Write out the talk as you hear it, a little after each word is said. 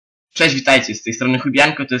Cześć, witajcie, z tej strony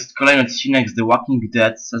Chubianko, to jest kolejny odcinek z The Walking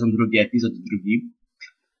Dead, sezon drugi, epizod drugi.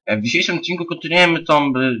 W dzisiejszym odcinku kontynuujemy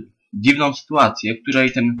tą dziwną sytuację, w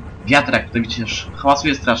której ten wiatrak, który widzicie,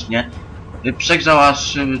 hałasuje strasznie, przegrzał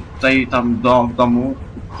aż tutaj tam w domu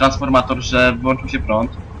transformator, że włączył się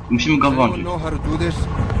prąd. Musimy go włączyć.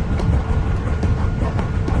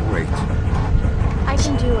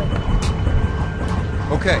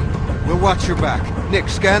 Okay, we'll watch your back. Nick,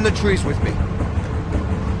 scan the trees with me.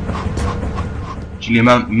 Czyli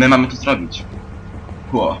my mamy to zrobić.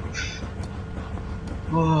 Wow.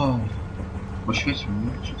 Wow. Poświeć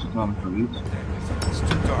mi, czy co tu mamy zrobić?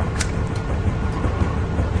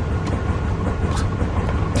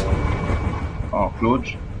 O,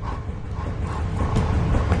 klucz.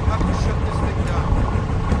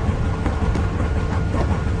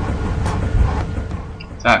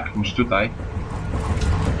 Tak, muszę tutaj.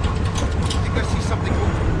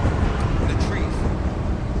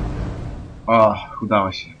 O,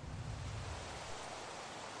 udało się.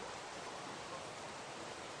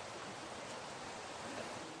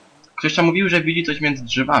 Ktoś tam mówił, że widzi coś między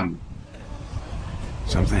drzewami.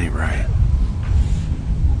 Something ain't right.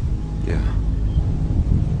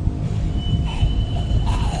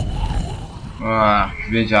 Ach,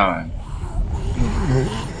 wiedziałem.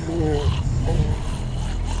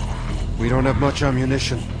 We don't have much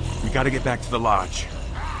ammunition. We gotta get back to the lodge.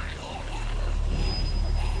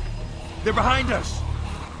 They're behind us!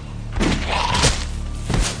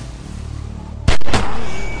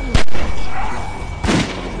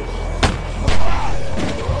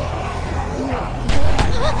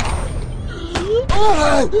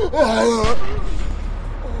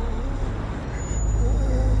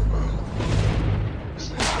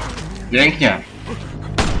 Pięknie.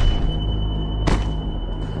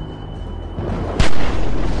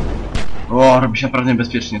 O, robi się naprawdę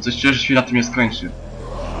niebezpiecznie. Coś czuję, że się na tym nie skończy.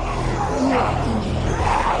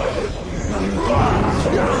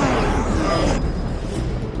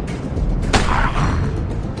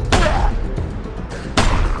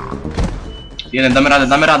 Jeden, damy radę,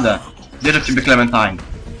 damy radę. Wierzę w ciebie, Clementine.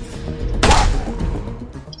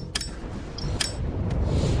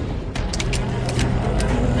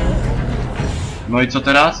 No i co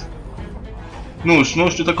teraz? Nóż,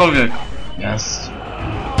 nóż czy cokolwiek. Jest.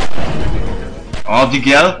 O,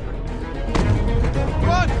 digiel.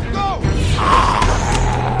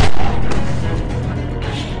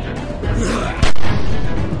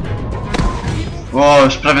 O,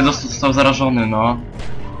 już prawie został zarażony, no.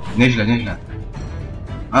 Nieźle, nieźle.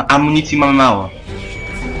 A amunicji mamy mało.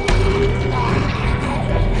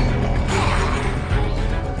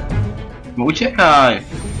 No uciekaj!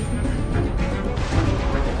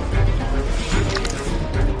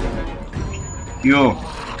 Ju!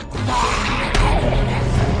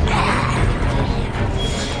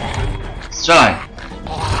 Strzelaj!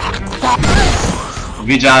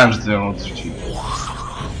 Wiedziałem, że ty ją odrzuci.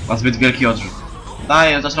 Ma zbyt wielki odrzut.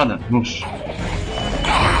 Daj, dasz radę. Nóż.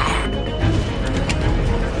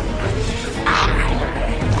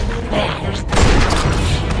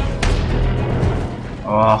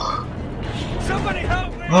 Och.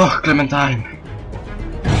 Och, Clementine.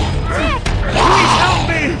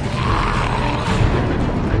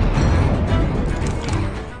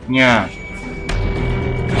 Nie.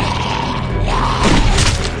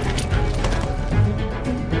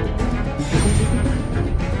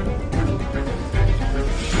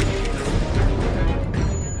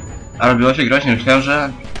 A robiło się groźnie, myślałem,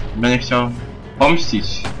 że będzie chciał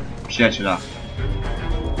pomścić przyjaciela.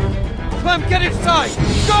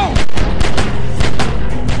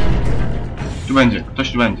 Tu będzie,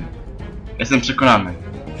 ktoś tu będzie. Jestem przekonany.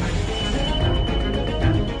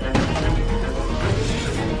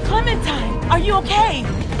 Clementine, are you okay?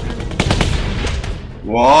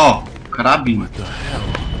 Wow, karabin.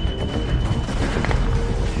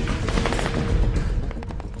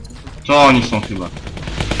 To oni są chyba.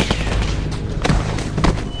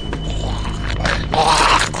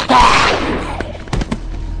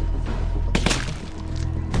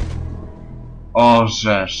 O,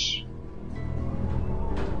 żeż.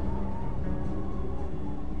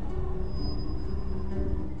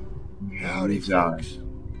 Wiedziałem.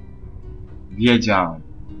 Wiedziałem.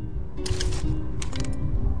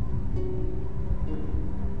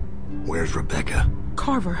 Where's Rebecca?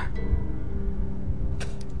 Carver.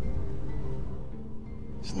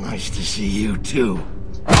 It's nice to see you too.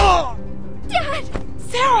 Oh! Dad!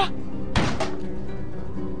 Sarah!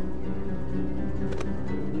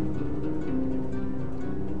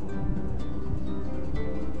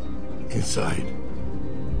 Inside.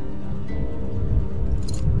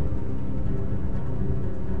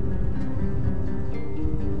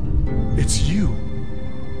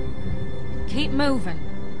 Keep moving.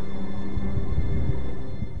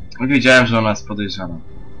 Wiedziałem, że ona jest podejrzana.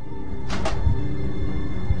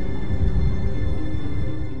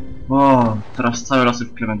 O, teraz cały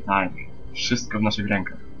rozsyp Clementine. Wszystko w naszych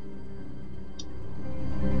rękach.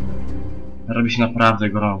 Robi się naprawdę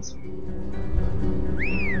gorąco.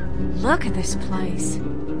 Look at this place.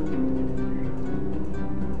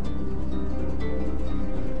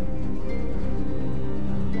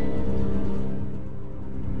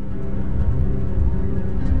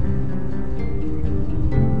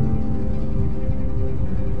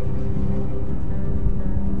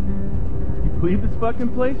 Believe this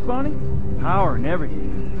fucking place, Bonnie? Power and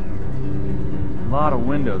everything. A lot of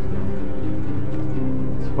windows, though.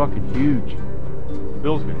 It's fucking huge.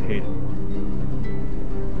 Bill's gonna hate it.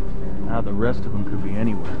 Now the rest of them could be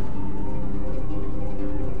anywhere.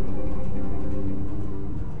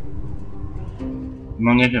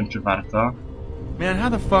 No nie wiem, czy warto. Man, how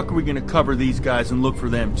the fuck are we gonna cover these guys and look for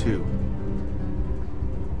them, too?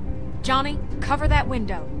 Johnny, cover that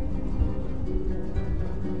window.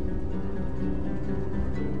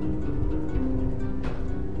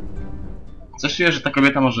 Coś czuję, że ta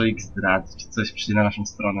kobieta może ich zdradzić, coś przyjdzie na naszą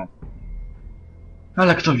stronę.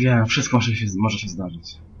 Ale kto wie, wszystko może się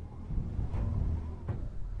zdarzyć.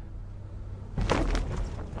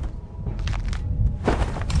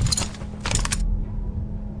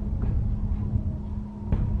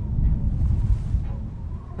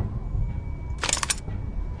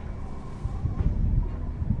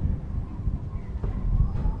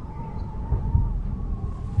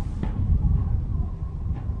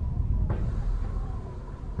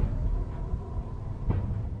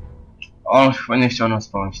 On chyba nie chciał nas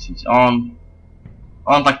pomścić.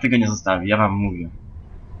 On tak tego nie zostawi, ja wam mówię.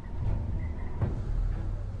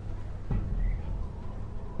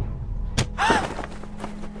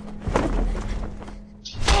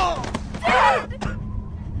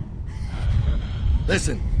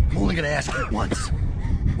 Listen, I'm only gonna ask you once.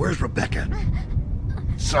 Where's Rebecca?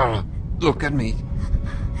 Sarah, look at me.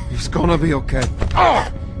 It's gonna be okay.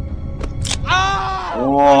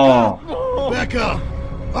 Whoa. Rebecca!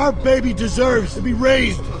 Our baby deserves to be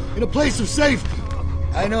raised in a place of safety.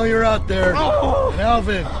 I know you're out there. And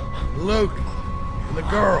Alvin, and Luke, and the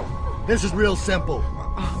girl. This is real simple.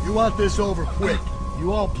 You want this over quick.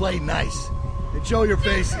 You all play nice. And show your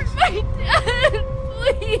faces. My dad,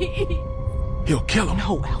 please. He'll kill him.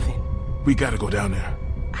 No, Alvin. We gotta go down there.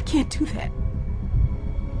 I can't do that.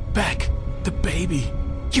 Beck, the baby.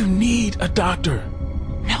 You need a doctor.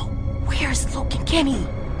 No. Where's Luke and Kenny?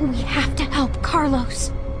 We have to help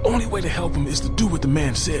Carlos. Only way to help him is to do what the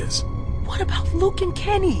man says. What about Luke and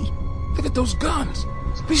Kenny? Look at those guns.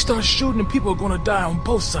 If we start shooting and people are gonna die on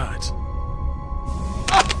both sides.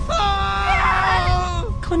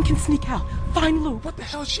 Clem can sneak out. Find Luke. What the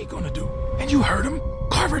hell is she gonna do? And you heard him.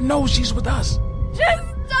 Carver knows she's with us. Just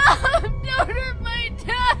stop! Don't hurt my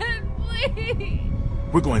dad, please!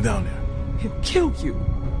 We're going down there. He'll kill you.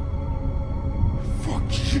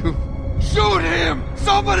 Fuck you. Shoot him!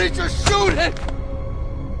 Somebody just shoot him!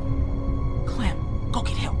 Clem, go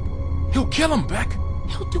get help. He'll kill him, Beck.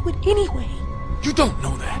 He'll do it anyway. You don't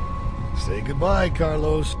know that. Say goodbye,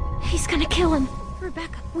 Carlos. He's gonna kill him.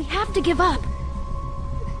 Rebecca, we have to give up.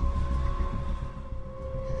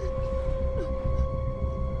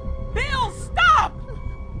 Bill, stop!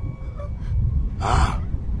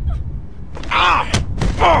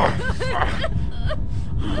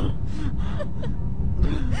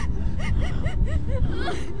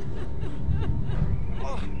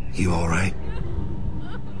 You all right?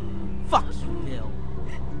 Fuck you, Bill.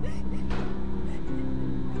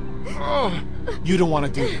 You don't want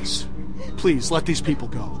to do this. Please, let these people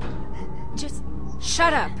go. Just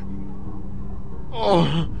shut up.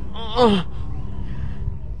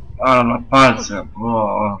 Ale na palce.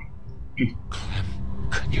 O.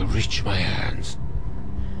 Can you reach my hands?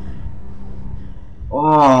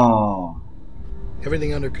 O.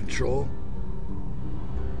 Everything under control?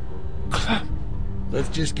 Clem. Let's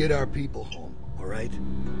just get our people home, all right?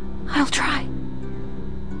 I'll try.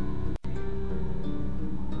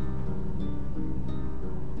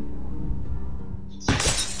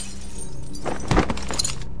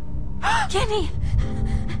 Kenny!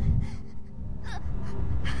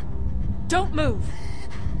 Don't move.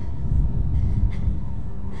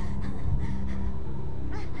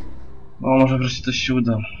 O, może wreszcie coś się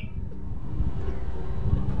uda.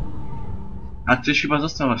 A tyś chyba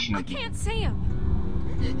został właśnie na I tym. can't see him.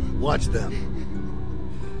 Watch them.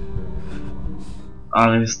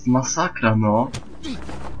 Ale jest masakra, no.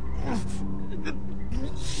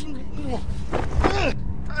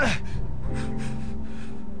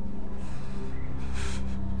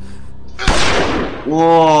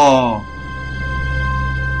 Ło!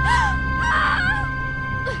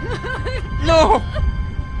 No!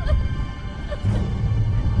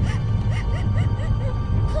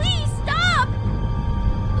 Please stop!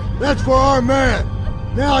 That's for our man.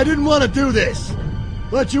 Now, I didn't want to do this,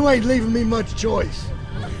 but you ain't leaving me much choice.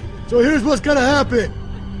 So here's what's gonna happen.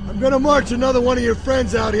 I'm gonna march another one of your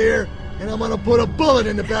friends out here, and I'm gonna put a bullet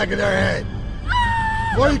in the back of their head.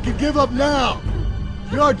 Or you can give up now.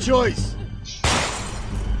 Your choice.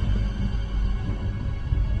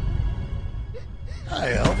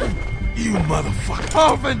 Hi, Alvin. You motherfucker.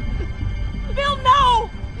 Alvin! Bill, no!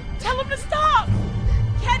 Tell him to stop!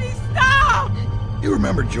 Kenny, stop! You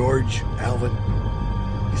remember George, Alvin?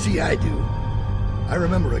 You see, I do. I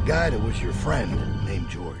remember a guy that was your friend named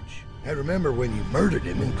George. I remember when you murdered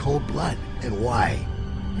him in cold blood. And why?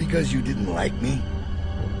 Because you didn't like me?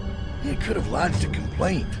 You could have lodged a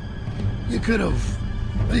complaint. You could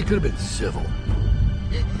have been civil.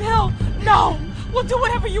 Bill, no! We'll do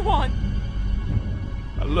whatever you want!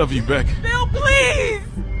 I love you, Beck. Bill, please!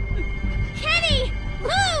 Kenny!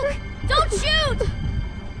 Luke! Don't shoot!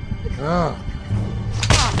 Ah.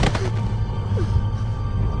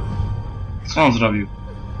 Co on zrobił?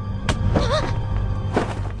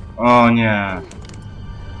 O nie.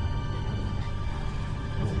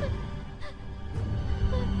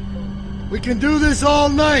 We can do this all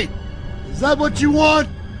night. Is that what you want?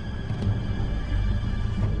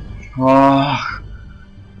 Och.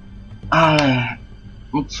 Ale...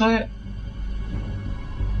 No co je...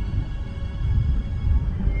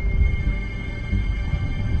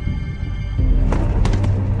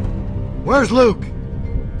 Where's Luke?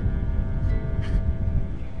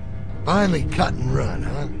 Finally cut and run,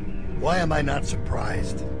 huh? Why am I not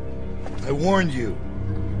surprised? I warned you.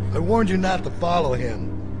 I warned you not to follow him.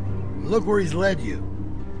 Look where he's led you.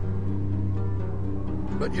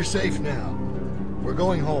 But you're safe now. We're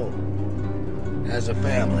going home. As a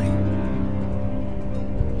family.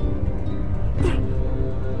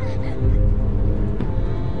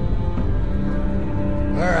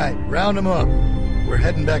 All right, round them up. We're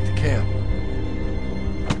heading back to camp.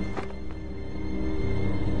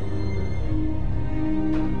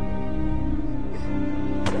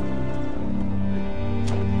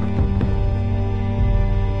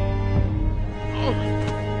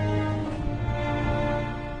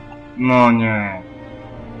 No nie.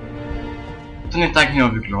 To nie tak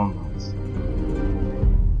miało wyglądać.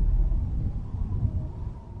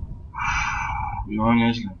 No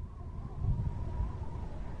nieźle.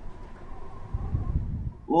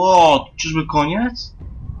 O, czyżby koniec?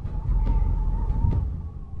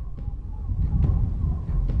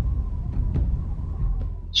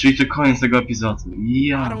 Czyli to koniec tego epizodu. I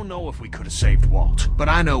Ja. don't know if we could have saved Walt, but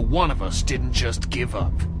I know one of us didn't just give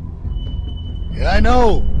up. Yeah, I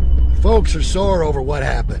know. Folks are sore over what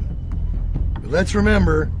happened. But let's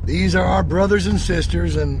remember, these are our brothers and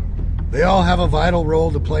sisters, and they all have a vital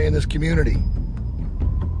role to play in this community.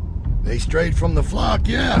 They strayed from the flock,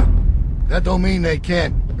 yeah. That don't mean they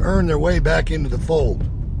can't earn their way back into the fold.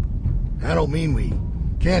 I don't mean we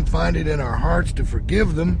can't find it in our hearts to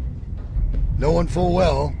forgive them, knowing full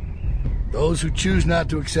well those who choose not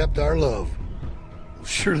to accept our love will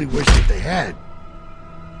surely wish that they had.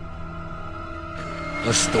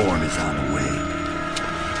 A storm is on the way.